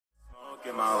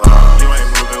in my life. You ain't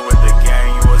moving with the gang,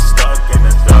 you was stuck in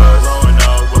the dust. Blowing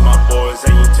up with my boys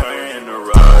and you turn into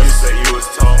rust. You said you was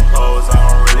tone clothes, I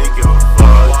don't really give a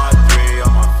fuck. Quad 3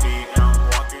 on my feet and I'm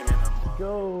walking in the mud.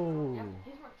 Go!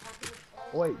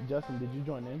 Wait, Justin, did you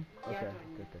join in? Okay,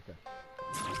 good.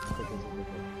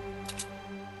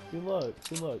 See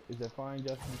look, is it fine,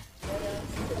 Justin?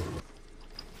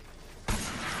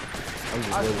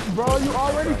 Bro, you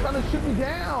already trying to shoot me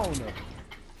down!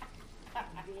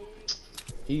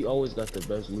 He always got the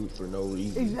best loot for no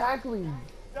reason. Exactly!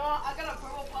 No, I got a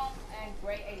purple pump and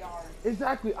gray AR.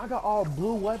 Exactly, I got all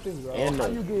blue weapons, bro.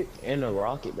 And a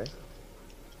rocket, man.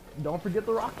 Don't forget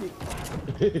the rocket.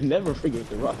 Never forget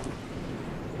the rocket.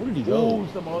 Where did he go? Ooh,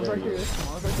 Samoa's right there.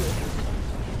 Samoa's right there.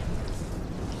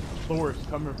 Thor's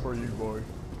coming for you, boy.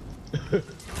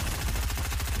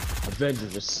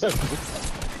 Avengers Assemble.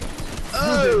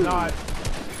 You did not.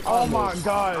 Oh my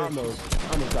god. I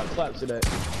almost got clapped to that.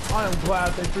 I am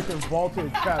glad they freaking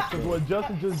vaulted traps, because what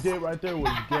Justin just did right there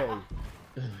was gay.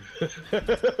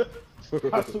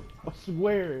 I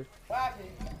swear. What happened?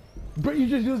 But you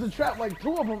just used a trap like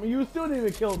 2 of them and you still didn't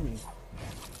even kill me.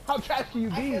 How trash can you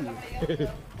be?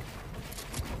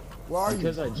 Where are you?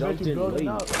 Because I jumped in late.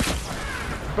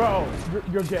 Bro,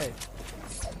 you're gay.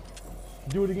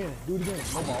 Do it again. No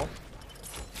balls.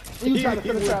 You trying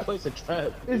to put a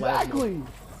trap. Exactly.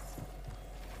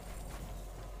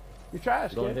 You're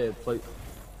trash, Go kid. ahead, play.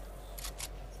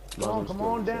 Come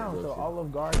on down to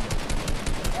Olive Garden.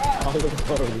 Olive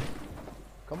Garden.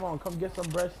 Come on, come get some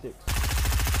breadsticks.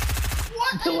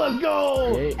 What? Let's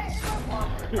go! Hey.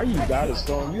 Are you got it,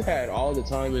 Storm? You had all the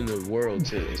time in the world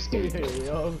to escape.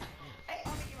 Yo.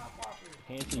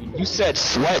 You said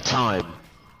sweat time.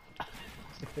 I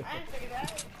didn't say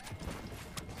that.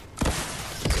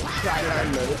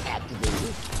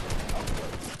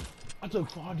 I took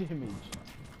 4 damage.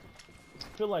 I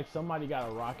feel like somebody got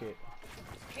a rocket.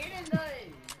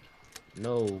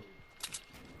 No.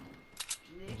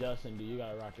 Nick. Justin, do you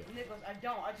got a rocket? Nicholas, I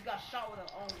don't. I just got shot with an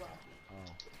own rocket.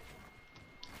 Oh.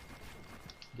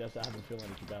 Justin, I have a feeling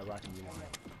that you got a rocket.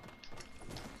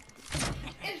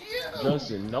 It's you!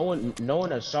 Justin, no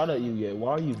one has shot at you yet.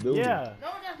 Why are you building? No,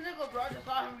 that's Nicholas, bro. I just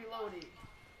saw him reloaded.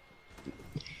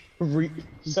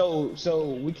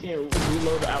 So we can't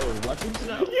reload our weapons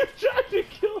now? You tried to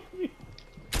kill me!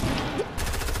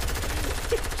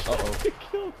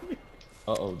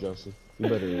 Uh-oh, Justin. You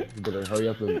better hurry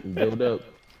up and build up.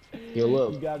 Heal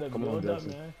up. You gotta Come build on, up,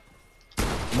 Justin. man.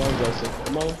 Come on, Justin.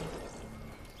 Come on.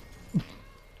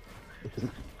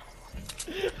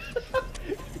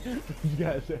 You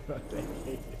gotta say about that.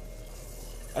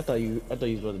 I thought you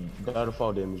was about to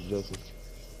fall damage, Justin.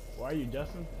 Why are you,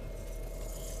 Justin?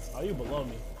 Are you below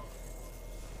me?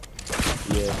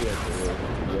 Yeah.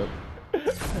 Yep.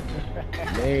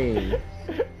 Man.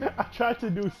 I tried to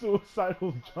do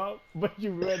suicidal jump, but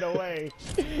you ran away.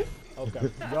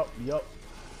 Okay. Yup.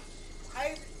 How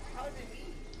is it me?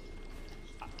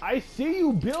 I see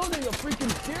you building a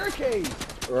freaking staircase.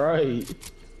 Right.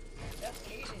 That's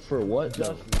Aiden. For what,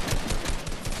 though?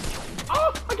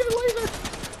 Oh, I get a laser.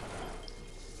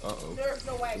 Uh-oh. There's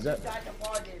no way you died to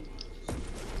fall damage.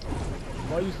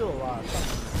 Well, you still alive.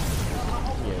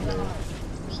 Yeah, man.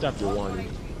 Stop your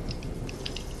whining.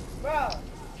 Bro,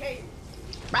 Kate.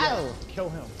 Bro, kill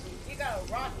him. You got a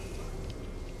rocket.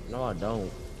 No, I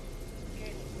don't.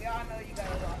 Kate, we all know you got a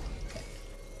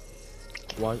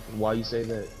rocket. Why you say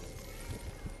that?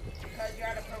 Because you're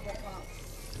at a purple pump.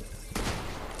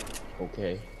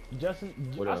 Okay. Justin,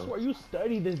 What I else? swear you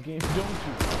study this game, don't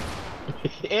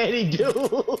you? And he do.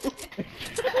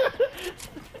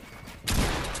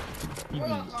 You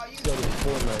You studying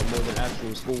Fortnite more than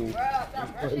actual school. Bro, stop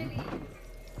rushing me.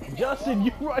 Justin,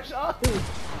 you rush us.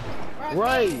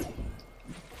 Right.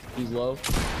 He's low.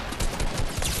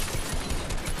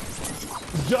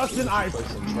 Justin, I.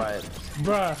 Try it.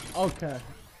 Bruh, okay.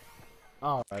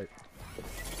 Alright.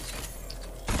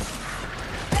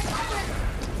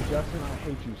 Justin, I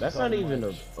hate you. That's so not even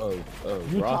much. a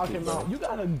You rocket, talking about? bro. You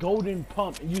got a golden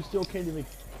pump and you still can't even.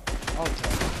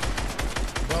 Okay.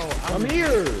 Bro, I'm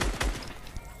here.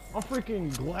 I'm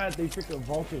freaking glad they freaking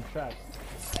vaulted traps.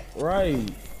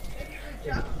 Right.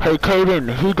 Hey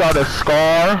Caden, he got a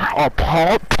scar, a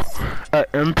pump, a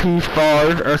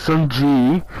MP5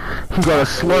 SMG, he got a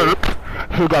slurp,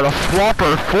 he got a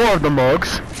flopper, 4 of the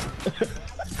mugs.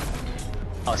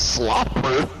 A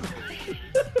slopper?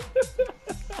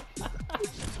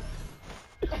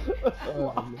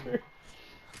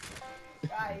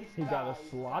 Guys, He got a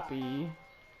sloppy.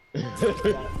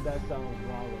 that sounds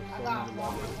wrong with so many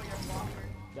levels.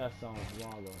 That sounds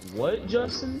wrong with. What,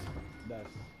 Justin?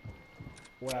 That's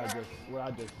what I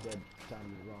just said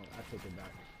sounded wrong. I take it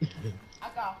back. I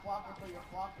got a flopper for your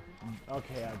flopper.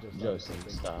 Okay, I just. Justin,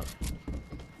 stop.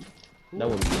 Ooh. That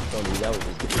wouldn't be funny. That was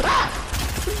just.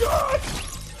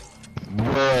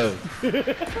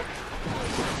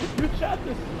 You shot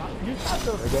this. You shot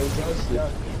the. There goes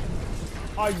Justin.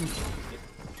 Are you?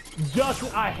 Justin,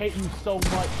 I hate you so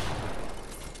much.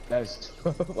 That's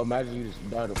tough. Imagine you just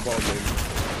died of fall game.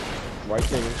 Right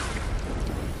there.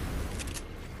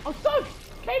 I'm stuck!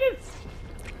 Kaden!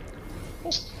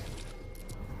 Oh.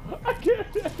 I can't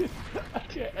edit. I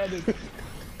can't edit.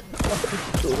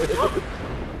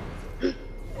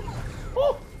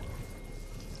 Oh!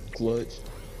 Clutch.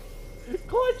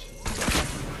 Clutch!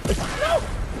 No!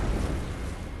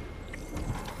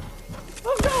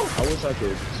 Let's go! I wish I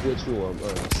could switch to a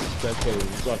spectator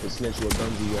so I could snitch you a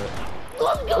Bungie up.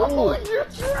 Let's go! You're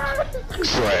trash!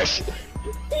 Trash.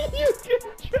 You get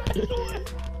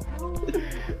trash!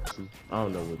 I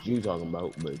don't know what you talking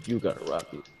about, but you got a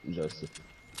rocket, Justin.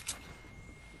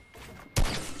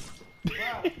 Bro,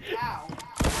 ow.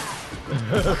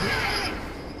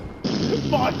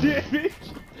 Fuck damage!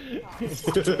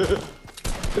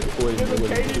 Wait, Get him,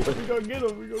 Katie! We gonna get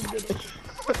him, we gonna get him.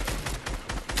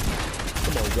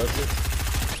 Come on, Justin.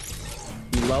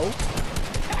 He low?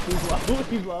 He's low,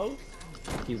 he's low.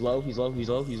 He's low, he's low, he's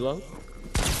low, he's low.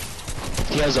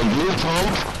 He has a blue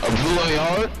pump, a blue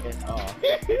AR.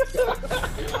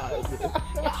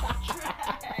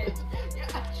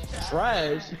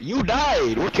 Trash? You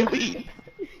died. What you mean?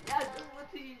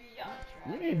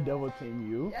 We ain't double team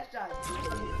you.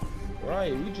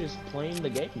 Right, we just playing the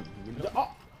game. You know? Oh,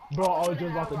 bro, I was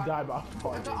just about to die by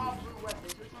far.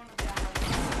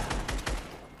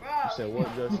 You said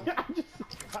what, Justin? I just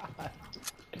died.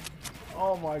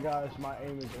 Oh my gosh, my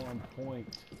aim is on point.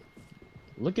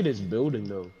 Look at his building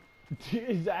though.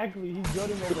 Exactly, he's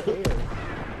building over air.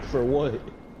 For what?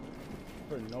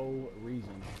 For no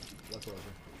reason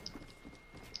whatsoever.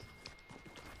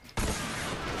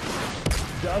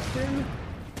 Justin?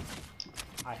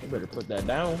 I You better put that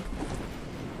down.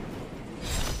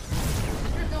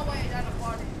 There's no way that's a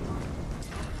party.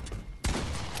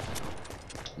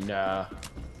 Nah.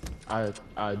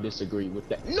 I disagree with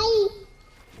that. No!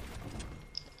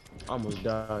 I almost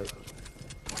died.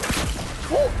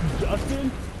 Oh,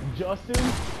 Justin,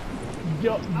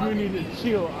 yo, you need to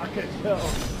chill. I can tell.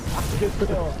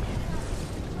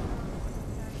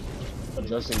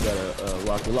 Justin got a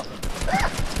rocket lock.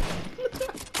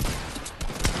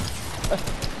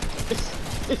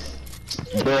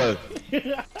 Bruh.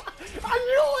 I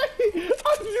knew it! I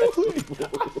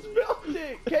smelled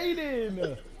it!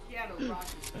 Kaden! He had a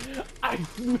rocket. I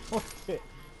smelled it!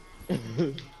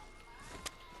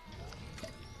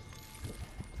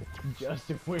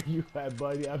 Justin, where you at,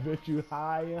 buddy? I bet you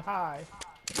high and high.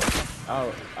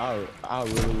 I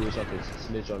really wish I could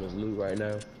snitch on his loot right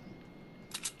now.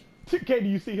 Kaden,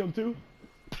 you see him too?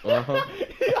 Uh-huh.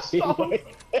 See him.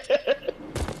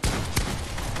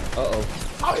 Uh-oh.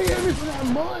 How he hit me for that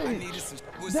money?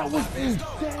 That was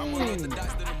insane.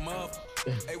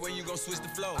 Hey, when you gonna switch the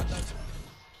flow?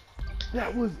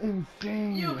 That was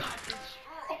insane. You got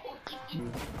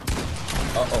destroyed.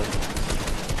 Uh-oh.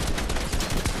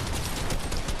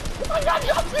 I got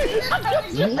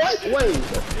Justin! What? Wait.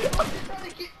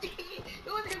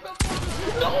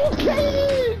 No,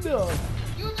 Kaden!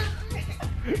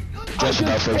 I Justin,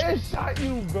 just first. headshot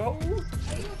you, bro.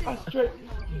 I straight.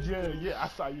 Yeah, I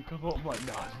saw you come up. I'm like,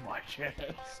 nah, it's my chance.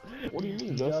 What do you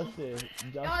mean, Justin?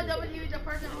 No, W is the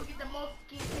person who gets the most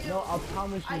kills. No, I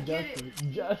promise you, I get it.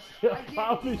 Justin. I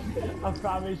get it. I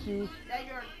promise you. That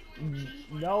you're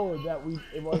No, that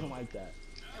it wasn't like that.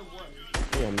 it was.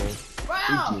 Yeah, man.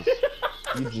 Wow!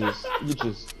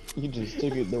 You just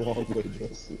took it the wrong way,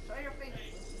 Justin. Show your face.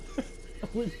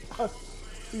 What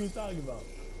are you talking about?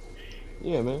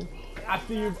 Yeah, man. I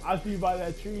see you by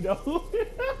that tree though.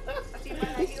 I see my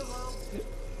heel,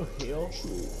 bro. Hill?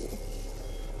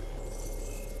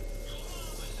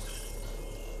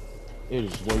 It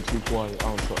is way too quiet. I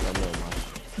don't trust that man, man.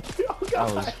 Oh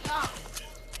god.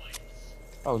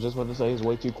 I was just about to say it's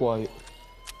way too quiet.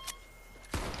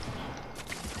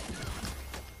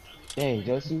 Dang,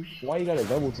 Justin, why you got a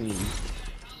double team?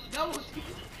 Double team.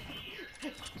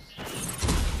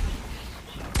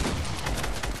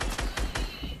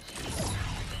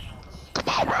 Come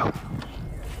on, bro.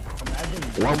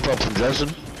 Imagine One pump from Justin.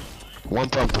 One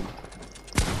pump him.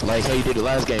 Like how you did the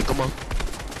last game. Come on.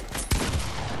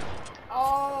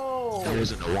 oh! There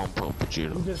isn't a one pump, but you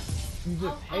know. You just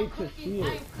hate to see it.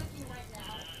 I'm cooking right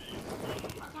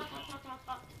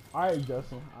now. Alright,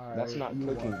 Justin. Alright. That's not you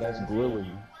cooking, won. that's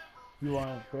grilling. You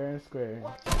want fair and square.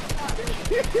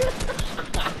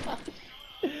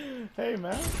 Hey,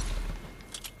 man.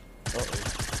 Uh-oh.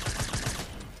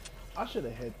 I should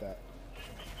have hit that.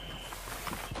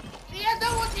 See, I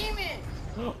double teaming.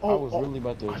 I was really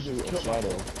about to shoot a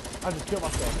shadow. I just killed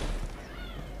myself.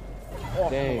 Oh,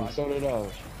 Dang, so did I.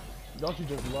 Don't you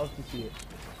just love to see it?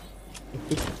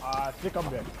 I think I'm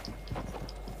dead.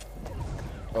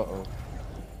 Uh-oh.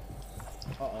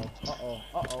 Uh-oh.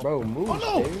 Bro, move, Oh,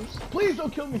 no! Stairs. Please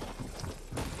don't kill me.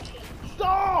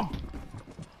 Stop!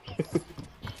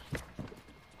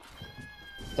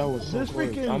 That was so This close.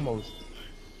 freaking-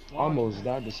 Almost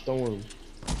died the storm.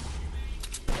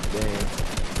 Damn.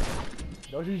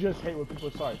 Don't you just hate when people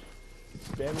start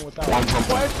spamming without One a from-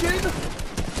 question?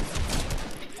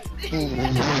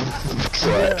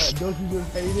 Yeah, don't you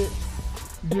just hate it?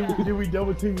 Did we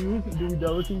double team you? Did we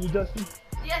double team you, Justin?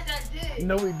 Yes, I did.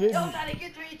 No, we didn't. Y'all gotta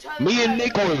get to each other. Me and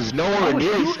Nick was nowhere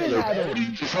near each shooting other. at him. What are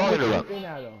you talking about? Shooting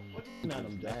at him. Shooting at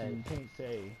him, Justin. You can't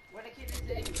say. What the kid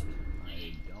say? I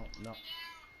don't know.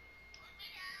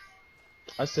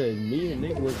 I said me and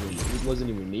Nick wasn't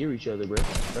even near each other, bro.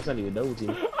 That's not even double team.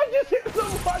 I just hit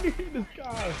somebody in the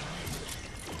sky.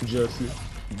 Justin.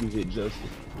 You hit Justin.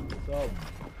 So,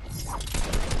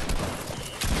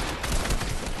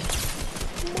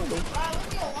 Wow,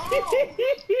 leave me alone.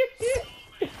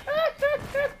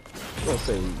 I'm gonna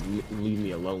say leave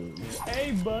me alone.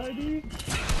 hey, buddy.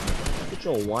 What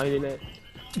y'all whining at?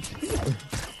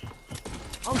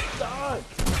 I'm stuck.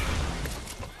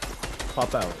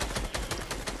 Pop out.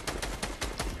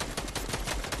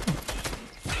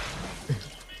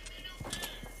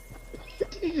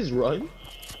 Did he just run?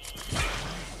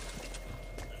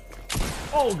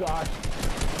 Oh, gosh.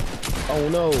 Oh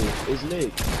no, it's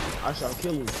Nick. I shall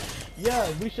kill him. Yeah,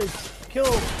 we should kill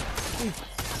each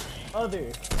other.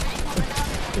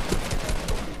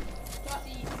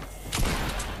 Jossie.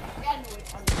 Yeah, I knew it.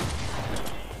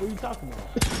 What are you talking about?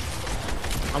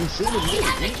 I'm shooting Nick.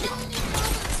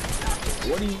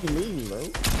 What do you mean, bro?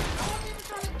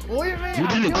 Wait a minute. You I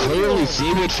didn't killed clearly you.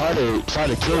 see me try to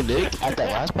kill Nick at that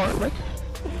last part, right?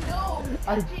 No,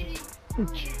 I- I'm kidding.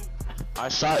 I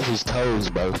shot his toes,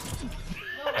 bro. You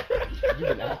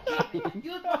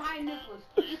was behind Nicholas.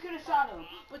 You could have shot him,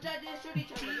 but y'all didn't shoot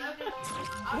each other.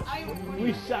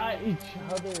 We shot each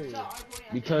other.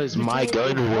 Because my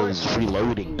gun was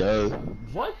reloading, duh.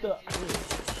 What the?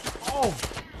 Oh!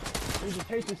 We just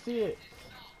hate to see it.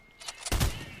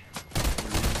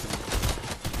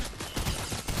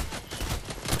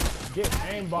 Get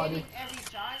aimbodied. Every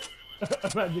shot.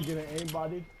 Imagine getting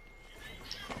aimbodied.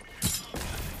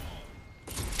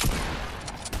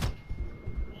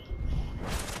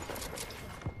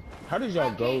 How did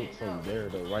y'all go from there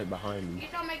to right behind me?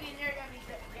 He's not making near every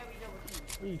double team.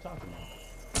 What are you talking about?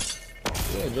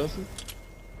 Yeah, Justin.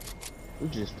 We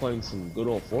just playing some good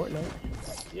old Fortnite.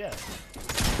 Yeah.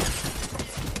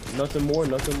 Nothing more,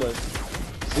 nothing less.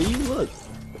 See, look.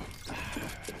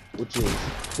 Which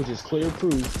is clear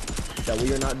proof that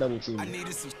we are not double I teaming.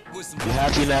 needed some with some. You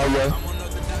happy now, bro? I'm on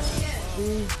another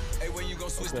dimension. Hey, when you gon'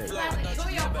 switch the Okay. flow? I thought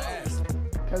you never asked.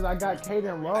 Cause I got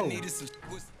Caden I low. needed some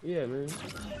with Yeah, man.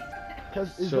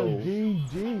 Cause it's So- a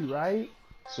GG, right?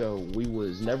 So we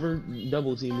was never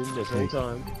double teaming this whole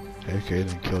time. Hey,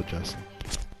 Kaden, kill Justin.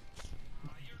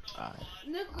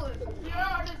 Nicholas, you're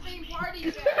on the same party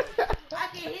as I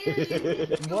can hear you.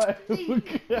 What? See.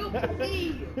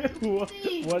 what?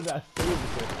 What did I say? You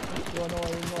don't know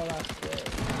even what I said.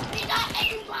 He got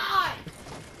aimbot.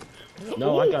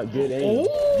 No, I got good aim.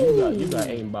 Ooh. You got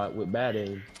aimbot with bad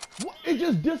aim. What? It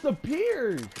just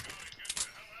disappeared.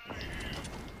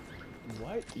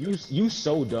 What? You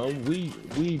so dumb. We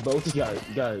both got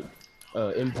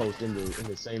impost in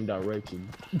the same direction.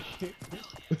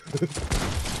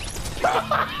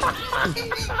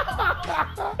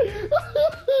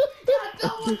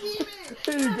 Double teaming.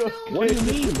 Here you go. What do you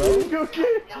mean, bro? Here you go,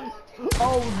 kid.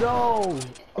 Oh no.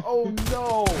 Oh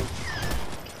no.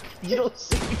 You don't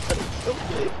see me trying to kill me.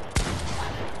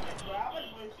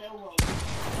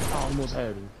 I almost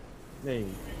had him.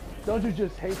 Dang. Don't you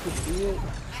just hate to see it? I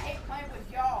hate playing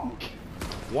with y'all.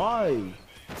 Why?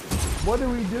 What do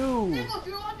we do? Nicholas,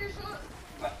 you want yourself?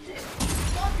 Don't do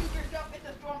yourself in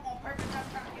the storm on purpose. I'm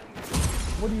trying to kill you.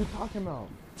 What are you talking about?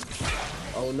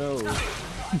 Oh no.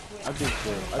 I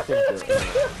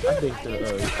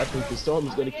think the storm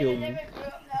is gonna kill me.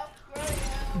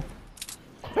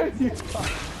 What are you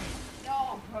talking?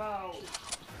 No, bro.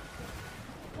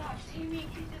 Stop teaming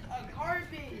pieces of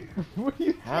garbage. What are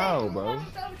you? How, bro? You want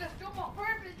yourself to storm on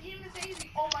purpose. Even say,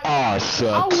 oh my Aw, god. I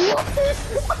shucks.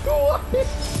 won.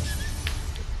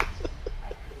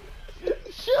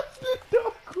 Justin,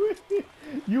 don't quit.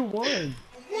 You won.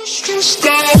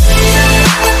 Stop.